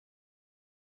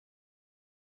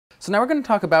So now we're going to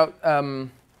talk about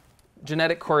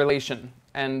genetic correlation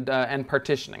and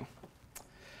partitioning.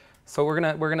 So we're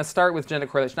gonna start with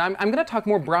genetic correlation. Now, I'm going to talk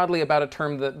more broadly about a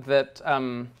term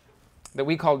that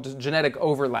we call genetic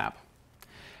overlap.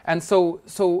 And so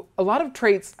a lot of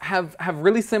traits have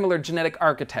really similar genetic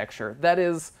architecture. That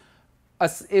is,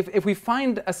 if we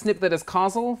find a SNP that is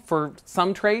causal for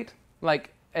some trait,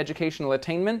 like educational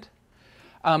attainment,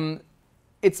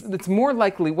 it's more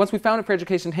likely, once we found it for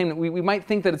educational attainment, we might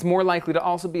think that it's more likely to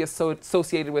also be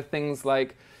associated with things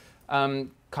like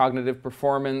cognitive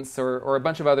performance or a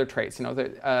bunch of other traits,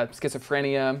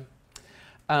 schizophrenia.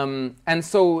 And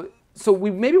so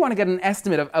we maybe want to get an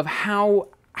estimate of how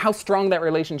strong that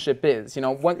relationship is.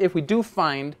 If we do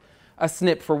find a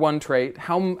SNP for one trait,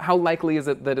 how likely is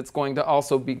it that it's going to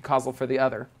also be causal for the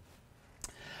other?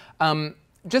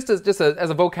 Just as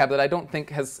a vocab that I don't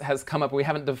think has come up, we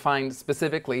haven't defined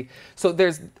specifically. So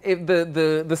there's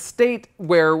the state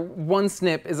where one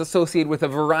SNP is associated with a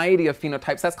variety of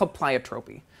phenotypes. That's called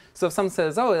pleiotropy. So if someone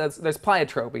says, "Oh, there's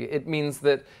pleiotropy," it means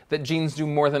that genes do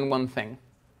more than one thing.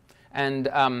 And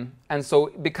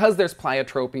so because there's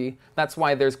pleiotropy, that's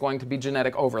why there's going to be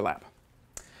genetic overlap.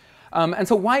 And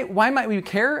so why might we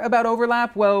care about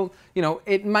overlap? Well,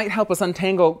 it might help us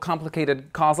untangle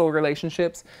complicated causal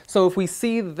relationships. So if we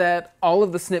see that all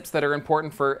of the SNPs that are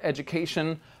important for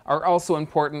education are also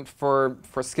important for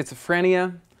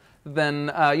schizophrenia,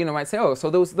 then you might say, oh, so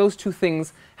those two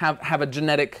things have a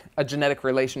genetic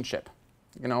relationship.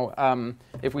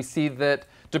 If we see that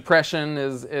depression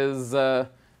is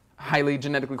highly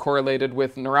genetically correlated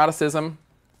with neuroticism,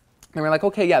 then we're like,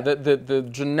 okay, yeah, the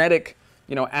genetic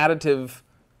additive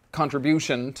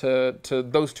contribution to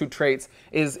those two traits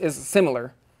is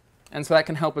similar. And so that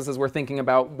can help us as we're thinking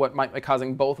about what might be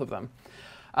causing both of them.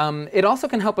 It also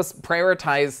can help us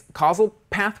prioritize causal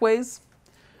pathways.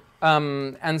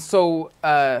 And so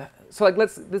like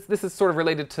this is sort of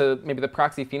related to maybe the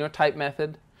proxy phenotype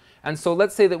method. And so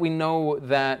let's say that we know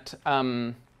that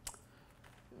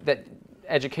that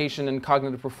education and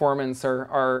cognitive performance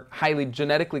are highly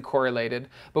genetically correlated,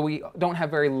 but we don't have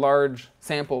very large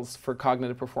samples for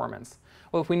cognitive performance.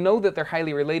 Well, if we know that they're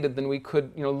highly related, then we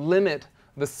could limit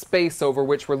the space over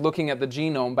which we're looking at the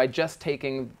genome by just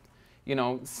taking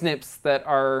SNPs that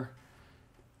are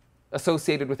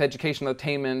associated with educational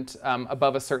attainment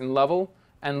above a certain level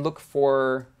and look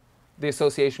for the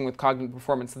association with cognitive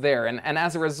performance there. And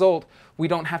as a result, we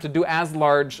don't have to do as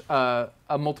large a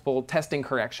multiple testing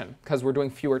correction because we're doing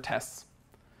fewer tests.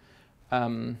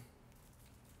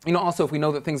 Also, if we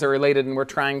know that things are related and we're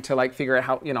trying to figure out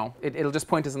how, it'll just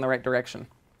point us in the right direction.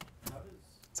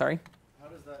 Sorry? How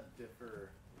does that differ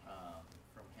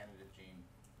from candidate gene?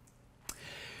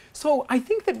 So I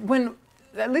think that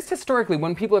at least historically,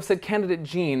 when people have said candidate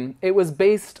gene, it was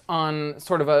based on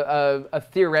sort of a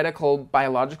theoretical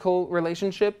biological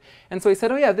relationship. And so he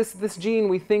said, oh yeah, this gene,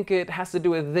 we think it has to do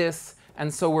with this,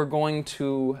 and so we're going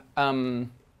to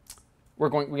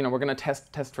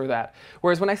test for that.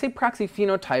 Whereas when I say proxy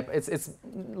phenotype, it's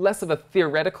less of a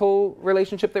theoretical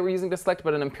relationship that we're using to select,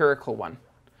 but an empirical one.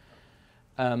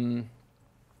 It's an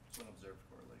observed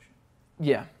correlation.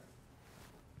 Yeah.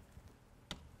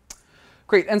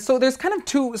 Great, and so there's kind of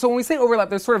so when we say overlap,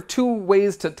 there's sort of two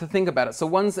ways to think about it. So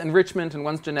one's enrichment and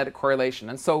one's genetic correlation.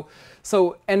 And so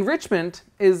enrichment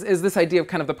is this idea of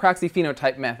kind of the proxy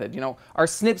phenotype method. Are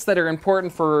SNPs that are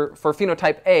important for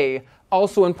phenotype A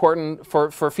also important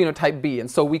for phenotype B?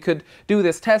 And so we could do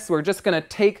this test. We're just going to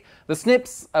take the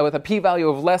SNPs with a p-value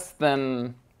of less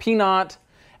than p0,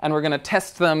 and we're going to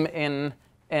test them in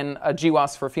a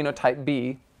GWAS for phenotype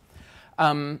B.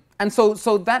 And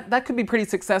so that could be pretty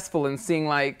successful in seeing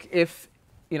if,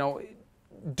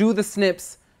 do the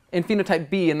SNPs in phenotype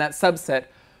B in that subset,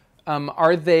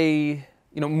 are they,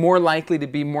 more likely to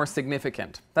be more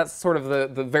significant? That's sort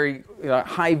of the very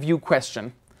high view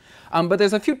question. But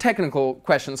there's a few technical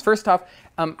questions. First off,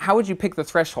 how would you pick the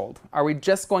threshold? Are we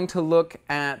just going to look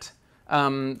at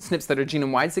SNPs that are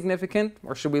genome-wide significant,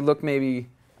 or should we look maybe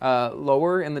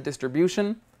lower in the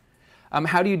distribution?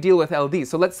 How do you deal with LD?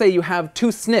 So let's say you have two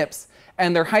SNPs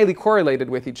and they're highly correlated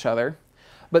with each other,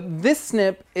 but this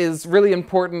SNP is really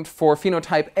important for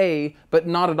phenotype A, but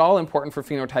not at all important for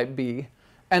phenotype B.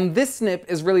 And this SNP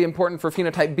is really important for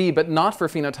phenotype B, but not for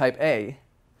phenotype A.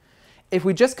 If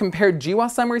we just compared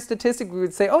GWAS summary statistics, we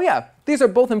would say, oh yeah, these are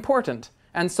both important,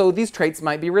 and so these traits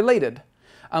might be related.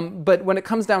 But when it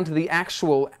comes down to the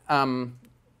actual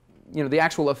the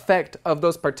actual effect of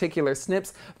those particular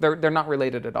SNPs, they're not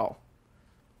related at all.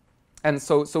 And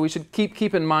so we should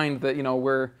keep in mind that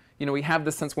we have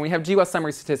this sense when we have GWAS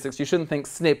summary statistics, you shouldn't think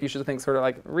SNP, you should think sort of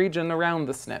like region around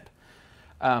the SNP.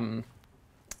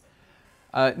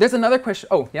 There's another question.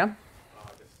 Oh, yeah?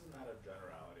 This is a matter of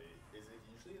generality. Is it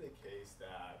usually the case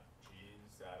that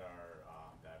genes that are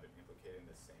that have been implicated in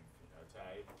the same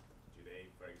phenotype, do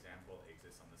they, for example,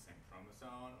 exist on the same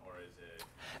chromosome, or is it?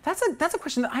 That's a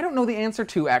question that I don't know the answer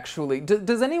to, actually.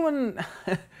 Does anyone...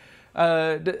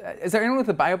 is there anyone with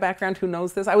a bio background who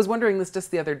knows this? I was wondering this just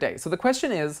the other day. So the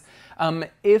question is,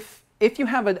 if you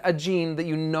have a gene that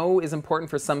you know is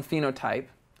important for some phenotype,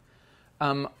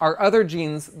 are other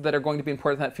genes that are going to be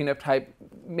important for that phenotype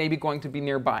maybe going to be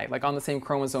nearby, like on the same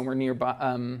chromosome or nearby?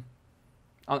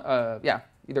 Yeah,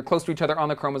 either close to each other on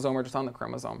the chromosome or just on the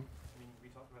chromosome. I mean, we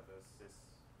talked about this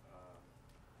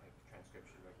like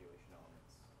transcription regulation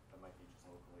elements that might be just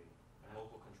locally and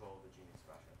local control of the gene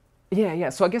expression. Yeah.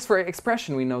 So I guess for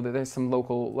expression, we know that there's some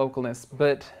localness,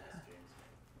 but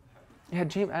yeah,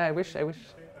 James, I wish. I think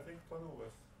Funnel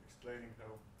was explaining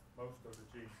how most of the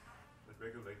genes that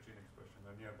regulate gene expression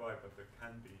are nearby, but there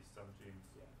can be some genes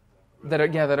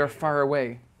that are far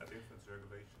away. that influence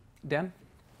regulation. Dan?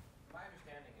 My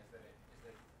understanding is that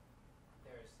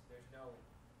there's no,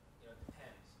 it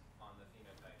depends on the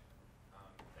phenotype.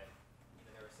 That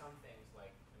there are some things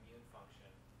like immune function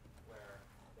where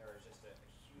there is just a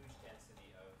huge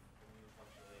density of immune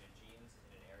function related genes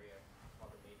in an area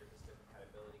called the major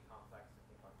histocompatibility complex, I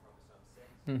think on chromosome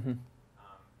 6. Mm-hmm.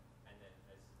 And then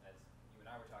as you and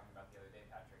I were talking about the other day,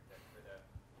 Patrick, that for the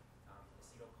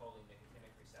acetylcholine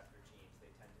nicotinic receptor genes,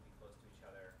 they tend to be close to each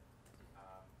other.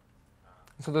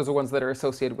 So those are ones that are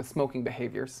associated with smoking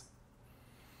behaviors.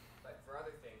 But for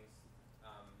other things,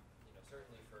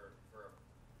 certainly for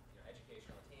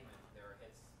educational attainment, there are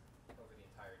hits over the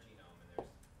entire genome, and there's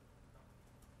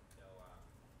no,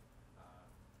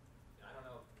 I don't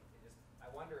know. I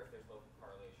wonder if there's local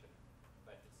correlation,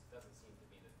 but it doesn't seem to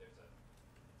be that there's a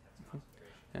intense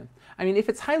concentration. Yeah. I mean,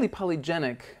 if it's highly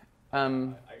polygenic, I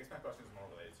guess my question is more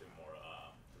related to more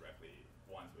directly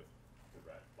ones with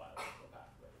direct biological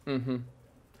pathways. mm-hmm.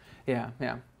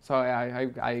 Yeah. So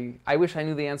I wish I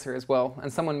knew the answer as well,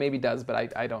 and someone maybe does, but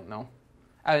I don't know.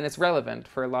 And it's relevant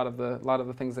for a lot of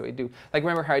the things that we do. Like,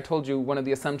 remember how I told you one of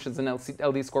the assumptions in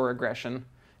LD score regression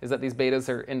is that these betas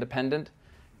are independent,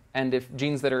 and if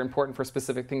genes that are important for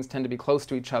specific things tend to be close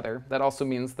to each other, that also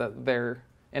means that they're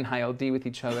in high LD with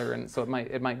each other, and so it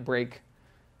might break,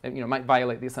 it might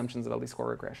violate the assumptions of LD score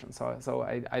regression. So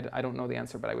I don't know the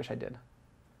answer, but I wish I did.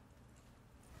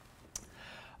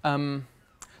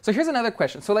 So here's another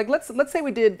question. So like let's say we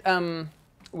did,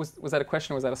 was that a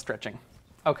question or was that a stretching?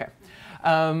 Okay.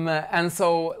 And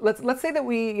so let's say that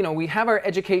we have our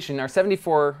education, our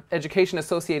 74 education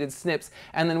associated SNPs,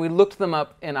 and then we looked them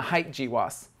up in a height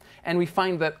GWAS, and we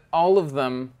find that all of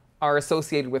them are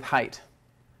associated with height.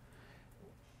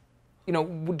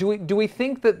 Do we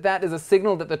think that that is a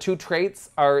signal that the two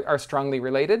traits are strongly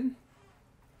related?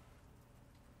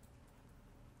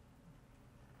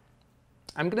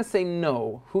 I'm going to say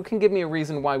no. Who can give me a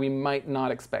reason why we might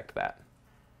not expect that?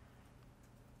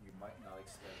 You might not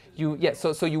expect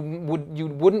it. So you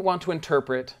wouldn't want to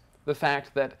interpret the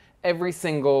fact that every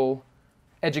single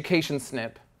education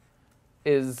SNP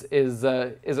is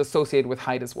associated with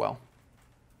height as well.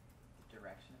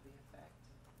 Direction of the effect?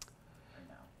 Or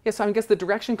no? Yeah, so I guess the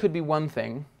direction could be one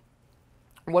thing.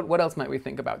 What else might we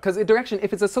think about? Because direction,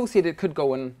 if it's associated, it could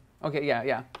go in. Okay,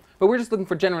 yeah. But we're just looking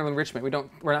for general enrichment. We're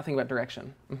not thinking about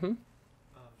direction. Mm-hmm. I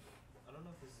don't know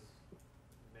if this is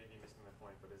maybe missing the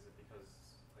point, but is it because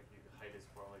height is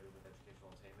correlated with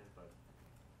educational attainment? But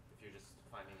if you're just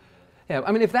finding Yeah,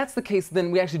 I mean, if that's the case,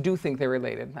 then we actually do think they're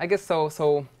related. I guess so. It's just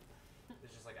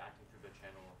like acting through the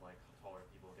channel of taller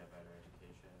people get better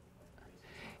education.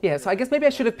 Yeah, so I guess maybe I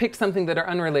should have picked something that are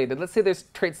unrelated. Let's say there's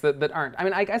traits that aren't. I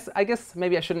mean, I guess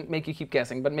maybe I shouldn't make you keep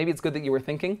guessing, but maybe it's good that you were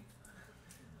thinking.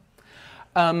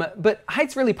 But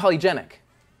height's really polygenic,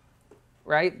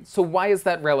 right? So why is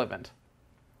that relevant?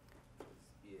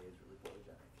 EA is really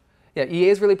polygenic. Yeah, EA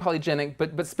is really polygenic,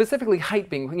 but specifically height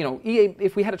being, EA,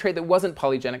 if we had a trait that wasn't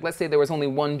polygenic, let's say there was only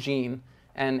one gene,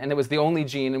 and it was the only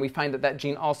gene, and we find that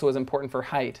gene also is important for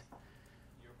height.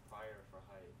 Your prior for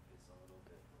height is a little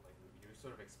bit, you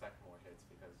sort of expect more hits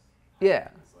because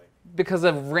because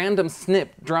a random SNP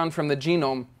drawn from the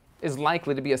genome is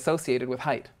likely to be associated with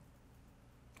height.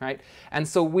 Right? And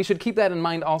so we should keep that in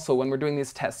mind also when we're doing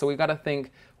these tests. So we've got to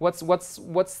think, what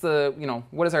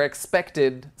is our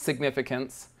expected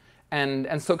significance?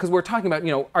 And so, because we're talking about,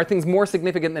 are things more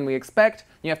significant than we expect?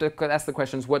 You have to ask the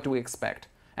questions, what do we expect?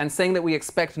 And saying that we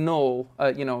expect null,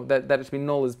 that it should be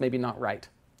null is maybe not right.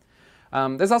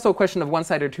 There's also a question of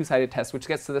one-sided or two-sided tests, which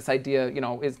gets to this idea,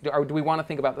 do we want to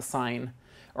think about the sign?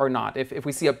 or not. If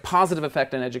we see a positive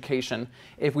effect in education,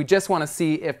 if we just want to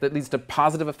see if that leads to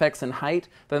positive effects in height,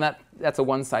 then that's a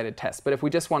one-sided test. But if we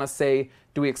just want to say,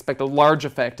 do we expect a large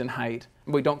effect in height,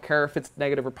 and we don't care if it's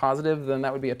negative or positive, then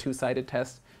that would be a two-sided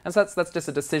test. And so that's just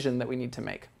a decision that we need to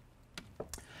make.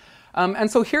 And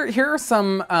so here are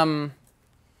some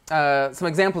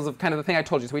examples of kind of the thing I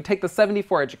told you. So we take the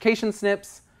 74 education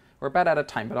SNPs. We're about out of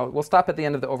time, but we'll stop at the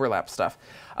end of the overlap stuff.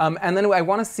 And then I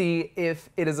want to see if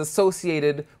it is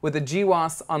associated with a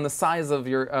GWAS on the size of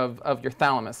your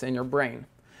thalamus in your brain.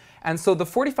 And so the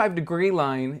 45-degree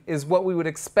line is what we would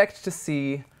expect to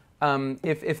see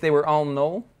if they were all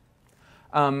null.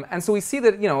 And so we see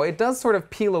that it does sort of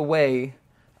peel away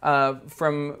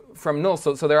from null.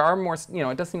 So there are more,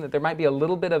 it does seem that there might be a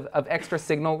little bit of extra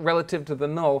signal relative to the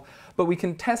null, but we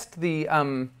can test the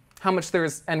how much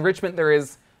there's enrichment there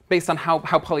is based on how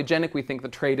polygenic we think the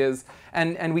trait is,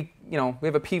 and we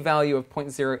have a p-value of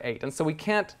 0.08, and so we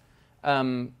can't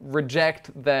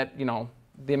reject that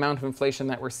the amount of inflation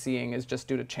that we're seeing is just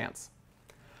due to chance.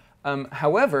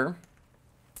 However,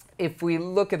 if we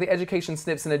look at the education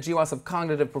SNPs in a GWAS of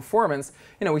cognitive performance,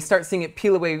 we start seeing it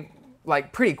peel away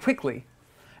like pretty quickly,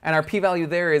 and our p-value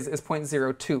there is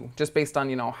 0.02, just based on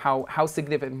how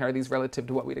significant are these relative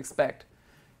to what we'd expect.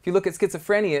 If you look at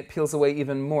schizophrenia, it peels away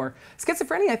even more.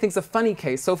 Schizophrenia, I think, is a funny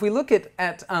case. So if we look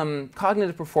at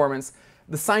cognitive performance,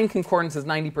 the sign concordance is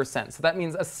 90%. So that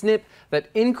means a SNP that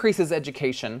increases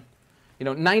education,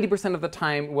 90% of the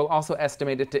time will also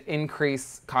estimate it to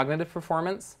increase cognitive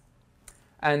performance.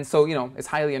 And so, it's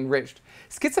highly enriched.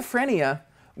 Schizophrenia,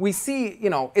 we see,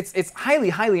 it's highly,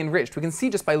 highly enriched. We can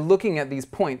see just by looking at these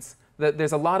points that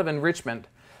there's a lot of enrichment.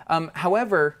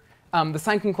 However, the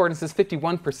sign concordance is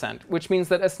 51%, which means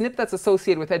that a SNP that's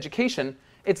associated with education,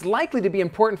 it's likely to be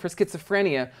important for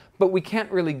schizophrenia, but we can't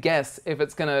really guess if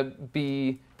it's going to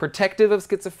be protective of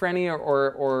schizophrenia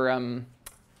or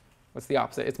what's the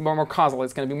opposite? It's more causal.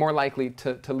 It's going to be more likely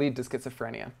to lead to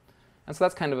schizophrenia. And so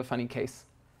that's kind of a funny case.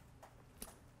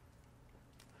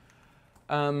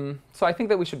 So I think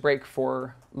that we should break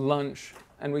for lunch,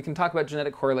 and we can talk about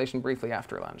genetic correlation briefly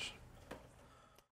after lunch.